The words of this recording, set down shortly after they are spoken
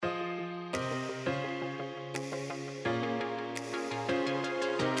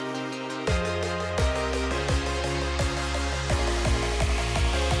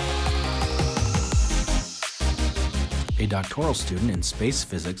doctoral student in space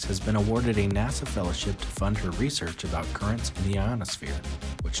physics has been awarded a NASA fellowship to fund her research about currents in the ionosphere,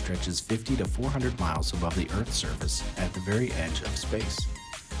 which stretches 50 to 400 miles above the Earth's surface at the very edge of space.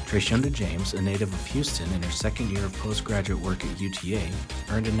 Tre'Shunda James, a native of Houston in her second year of postgraduate work at UTA,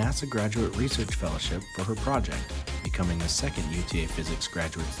 earned a NASA Graduate Research Fellowship for her project, becoming the second UTA physics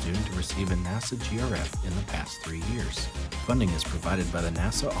graduate student to receive a NASA GRF in the past 3 years. Funding is provided by the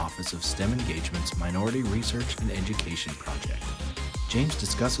NASA Office of STEM Engagement's Minority Research and Education Project. James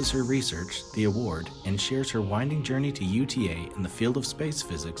discusses her research, the award, and shares her winding journey to UTA in the field of space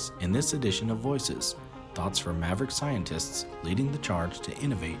physics in this edition of Voices, Thoughts from Maverick Scientists leading the charge to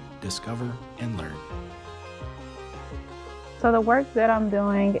innovate, discover, and learn. So the work that I'm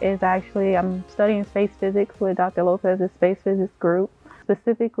doing is I'm studying space physics with Dr. Lopez's space physics group.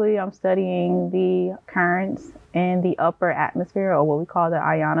 Specifically, I'm studying the currents in the upper atmosphere, or what we call the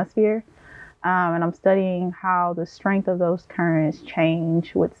ionosphere. And I'm studying how the strength of those currents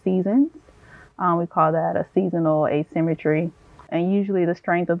change with seasons. We call that a seasonal asymmetry. And usually the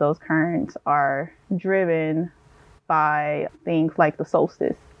strength of those currents are driven by things like the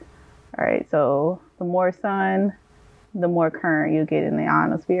solstice. All right, so the more sun, the more current you get in the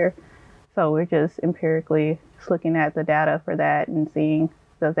ionosphere. So we're just empirically looking at the data for that and seeing,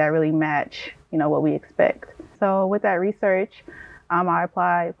 does that really match, what we expect? So with that research, I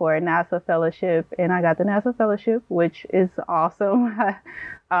applied for a NASA fellowship and I got the NASA fellowship, which is awesome.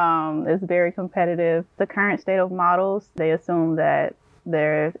 It's very competitive. The current state of models, they assume that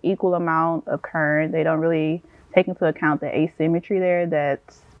there's equal amount of current. They don't really take into account the asymmetry there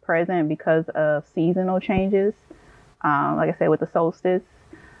that's present because of seasonal changes, like I said, with the solstice.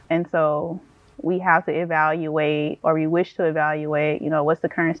 And so we have to evaluate, or we wish to evaluate, what's the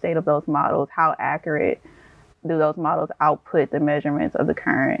current state of those models? How accurate do those models output the measurements of the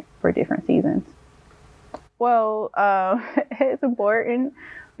current for different seasons? Well, it's important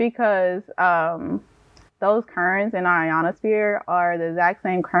because those currents in our ionosphere are the exact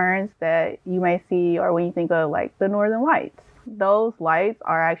same currents that you may see, or when you think of like the northern lights. Those lights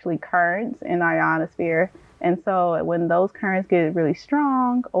are actually currents in our ionosphere. And so when those currents get really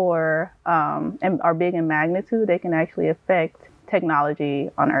strong or and are big in magnitude, they can actually affect technology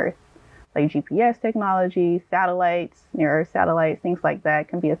on Earth. Like GPS technology, satellites, near-Earth satellites, things like that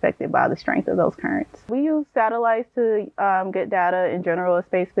can be affected by the strength of those currents. We use satellites to get data in general as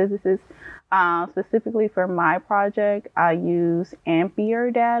space physicists. Specifically for my project, I use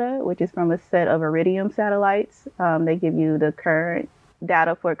Ampere data, which is from a set of Iridium satellites. They give you the current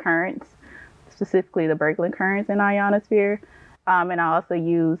data for currents, specifically the Berkeley currents in our ionosphere. And I also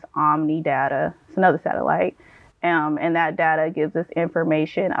use Omni data, it's another satellite. And that data gives us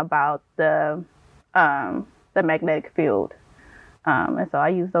information about the magnetic field. And so I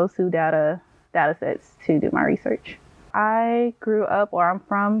use those two data sets to do my research. I grew up, or I'm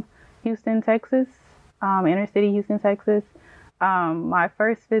from Houston, Texas, inner city Houston, Texas. My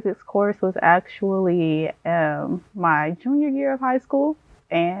first physics course was actually my junior year of high school.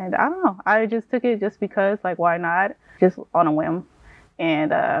 And I don't know, I just took it just because, like, why not? Just on a whim.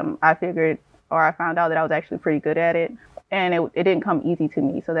 And I found out that I was actually pretty good at it. And it didn't come easy to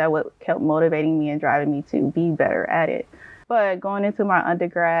me. So that what kept motivating me and driving me to be better at it. But going into my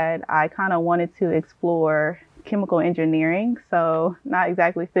undergrad, I kind of wanted to explore chemical engineering. So not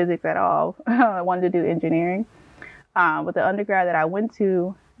exactly physics at all. I wanted to do engineering. But the undergrad that I went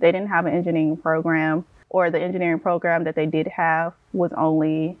to, they didn't have an engineering program, or the engineering program that they did have was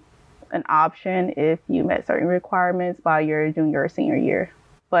only an option if you met certain requirements by your junior or senior year.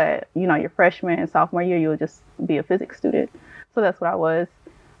 But, your freshman and sophomore year, you'll just be a physics student. So that's what I was.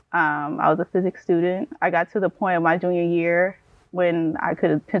 I was a physics student. I got to the point of my junior year when I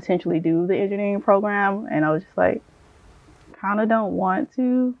could potentially do the engineering program. And I was just like, kind of don't want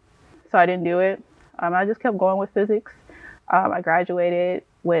to. So I didn't do it. I just kept going with physics. I graduated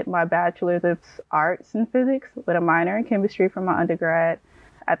with my bachelor's of arts in physics with a minor in chemistry from my undergrad.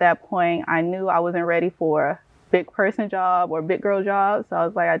 At that point, I knew I wasn't ready for a big person job or big girl job. So I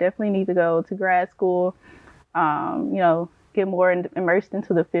was like, I definitely need to go to grad school, get more immersed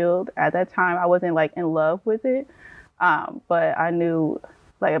into the field. At that time, I wasn't like in love with it. But I knew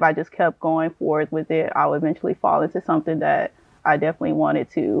like if I just kept going forward with it, I would eventually fall into something that I definitely wanted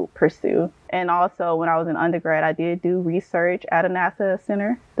to pursue. And also when I was in undergrad, I did do research at a NASA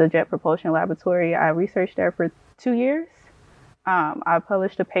center, the Jet Propulsion Laboratory. I researched there for 2 years. I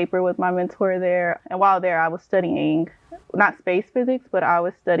published a paper with my mentor there. And while there, I was studying not space physics, but I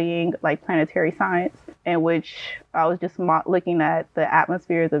was studying like planetary science, in which I was just looking at the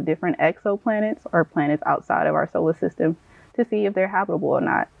atmospheres of different exoplanets or planets outside of our solar system to see if they're habitable or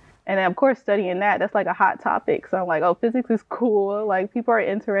not. And then, of course, studying that's like a hot topic. So I'm like, oh, physics is cool. Like, people are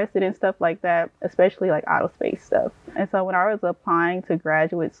interested in stuff like that, especially like aerospace stuff. And so when I was applying to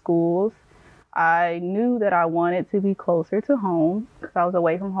graduate schools, I knew that I wanted to be closer to home because I was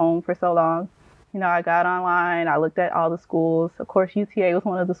away from home for so long. I got online, I looked at all the schools. Of course, UTA was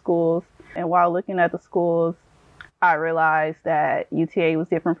one of the schools. And while looking at the schools, I realized that UTA was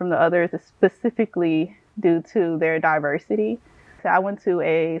different from the others, specifically due to their diversity. So I went to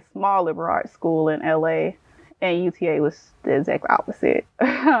a small liberal arts school in LA, and UTA was the exact opposite.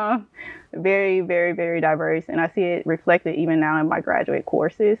 Very, very, very diverse. And I see it reflected even now in my graduate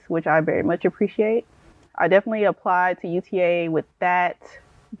courses, which I very much appreciate. I definitely applied to UTA with that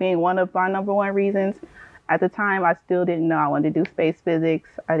being one of my number one reasons. At the time, I still didn't know I wanted to do space physics.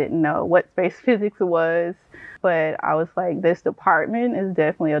 I didn't know what space physics was, but I was like, this department is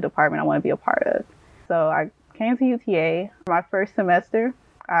definitely a department I want to be a part of. So I came to UTA. My first semester,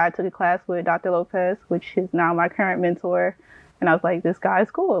 I took a class with Dr. Lopez, which is now my current mentor. And I was like, this guy's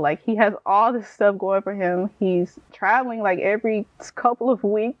cool. Like, he has all this stuff going for him. He's traveling like every couple of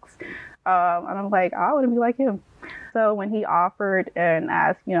weeks. And I'm like, I want to be like him. So when he offered and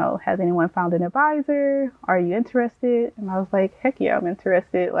asked, has anyone found an advisor? Are you interested? And I was like, heck yeah, I'm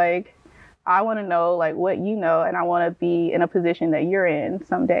interested. Like, I want to know like what you know, and I want to be in a position that you're in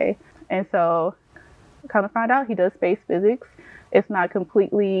someday. And so kind of find out he does space physics. It's not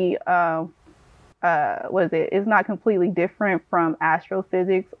completely, it's not completely different from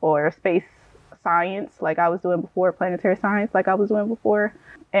astrophysics or space science like I was doing before, planetary science like I was doing before.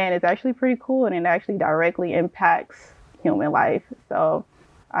 And it's actually pretty cool, and it actually directly impacts human life. So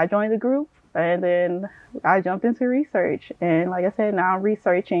I joined the group, and then I jumped into research. And like I said, now I'm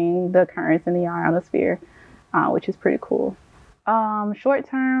researching the currents in the ionosphere, which is pretty cool. Short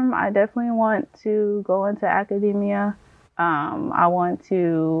term, I definitely want to go into academia. I want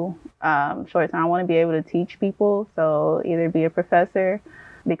to, short term, I want to be able to teach people. So either be a professor,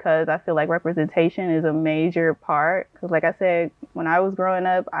 because I feel like representation is a major part. Because like I said, when I was growing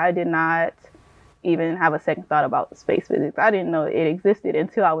up, I did not even have a second thought about space physics. I didn't know it existed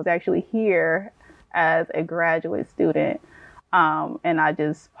until I was actually here as a graduate student. And I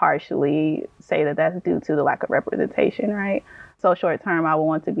just partially say that that's due to the lack of representation, right? So short term, I will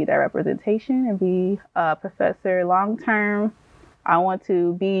want to be that representation and be a professor. Long term, I want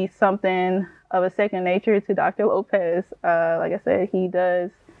to be something of a second nature to Dr. Lopez. Like I said, he's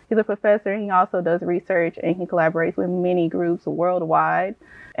a professor, and he also does research, and he collaborates with many groups worldwide.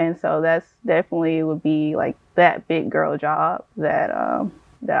 And so that's definitely would be like that big girl job that I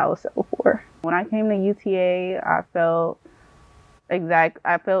was settled for. When I came to UTA, I felt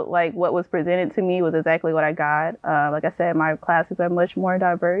like what was presented to me was exactly what I got. Like I said, my classes are much more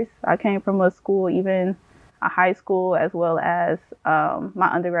diverse. I came from a school, even a high school, as well as my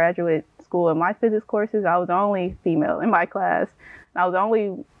undergraduate school. In my physics courses, I was the only female in my class. I was the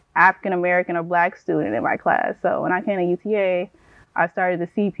only African American or Black student in my class. So when I came to UTA, I started to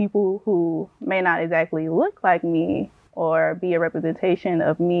see people who may not exactly look like me or be a representation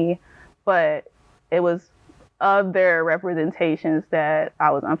of me, but it was other representations that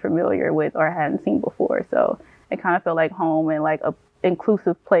I was unfamiliar with or hadn't seen before. So it kind of felt like home and like a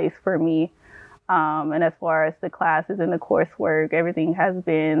inclusive place for me. And as far as the classes and the coursework, everything has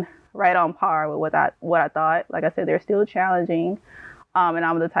been right on par with what I thought. Like I said, they're still challenging. And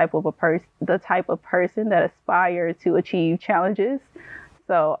I'm the type of person that aspires to achieve challenges.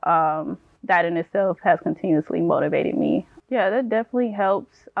 So that in itself has continuously motivated me. Yeah, that definitely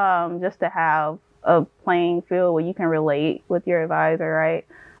helps just to have a playing field where you can relate with your advisor, right?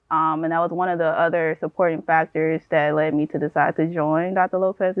 And that was one of the other supporting factors that led me to decide to join Dr.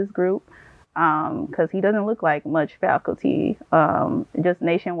 Lopez's group, because he doesn't look like much faculty, just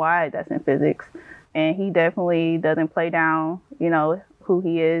nationwide that's in physics. And he definitely doesn't play down, who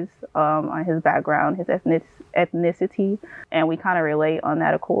he is, on his background, his ethnicity. And we kind of relate on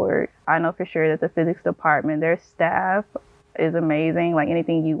that accord. I know for sure that the physics department, their staff is amazing. Like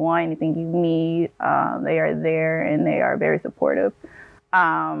anything you want, anything you need, they are there, and they are very supportive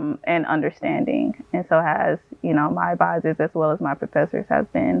and understanding. And so has, my advisors as well as my professors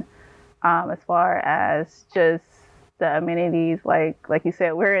have been, as far as just the amenities. Like you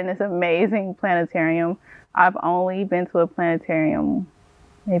said, we're in this amazing planetarium. I've only been to a planetarium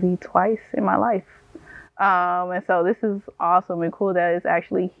maybe twice in my life. And so this is awesome and cool that it's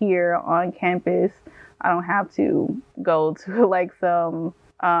actually here on campus. I don't have to go to like some,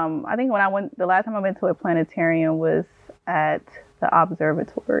 I think the last time I went to a planetarium was at the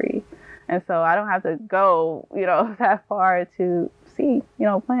observatory. And so I don't have to go, that far to see,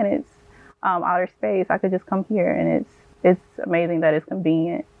 planets, outer space. I could just come here, and it's it's amazing that it's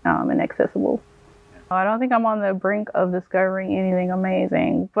convenient and accessible. I don't think I'm on the brink of discovering anything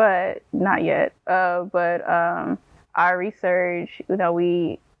amazing, but not yet. But our research,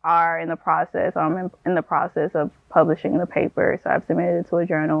 we are in the process. I'm in the process of publishing the paper. So I've submitted it to a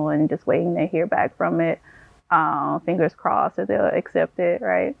journal and just waiting to hear back from it. Fingers crossed that they'll accept it,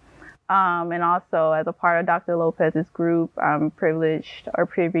 right? And also, as a part of Dr. Lopez's group, I'm privileged or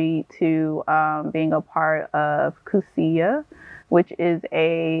privy to being a part of CUSIA, which is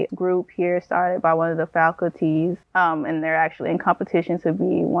a group here started by one of the faculties. And they're actually in competition to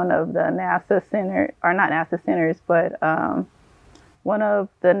be one of the NASA center, or not NASA centers, but one of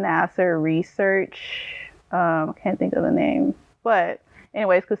the NASA research, I can't think of the name. But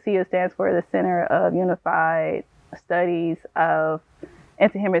anyways, CUSIA stands for the Center of Unified Studies of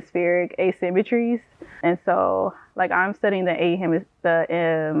Interhemispheric Asymmetries. And so, like, I'm studying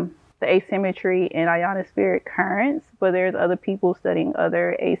the asymmetry in ionospheric currents, but there's other people studying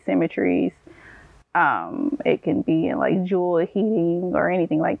other asymmetries. It can be in like Joule heating or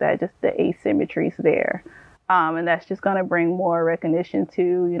anything like that, just the asymmetries there. And that's just going to bring more recognition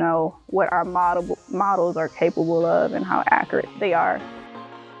to, what our models are capable of and how accurate they are.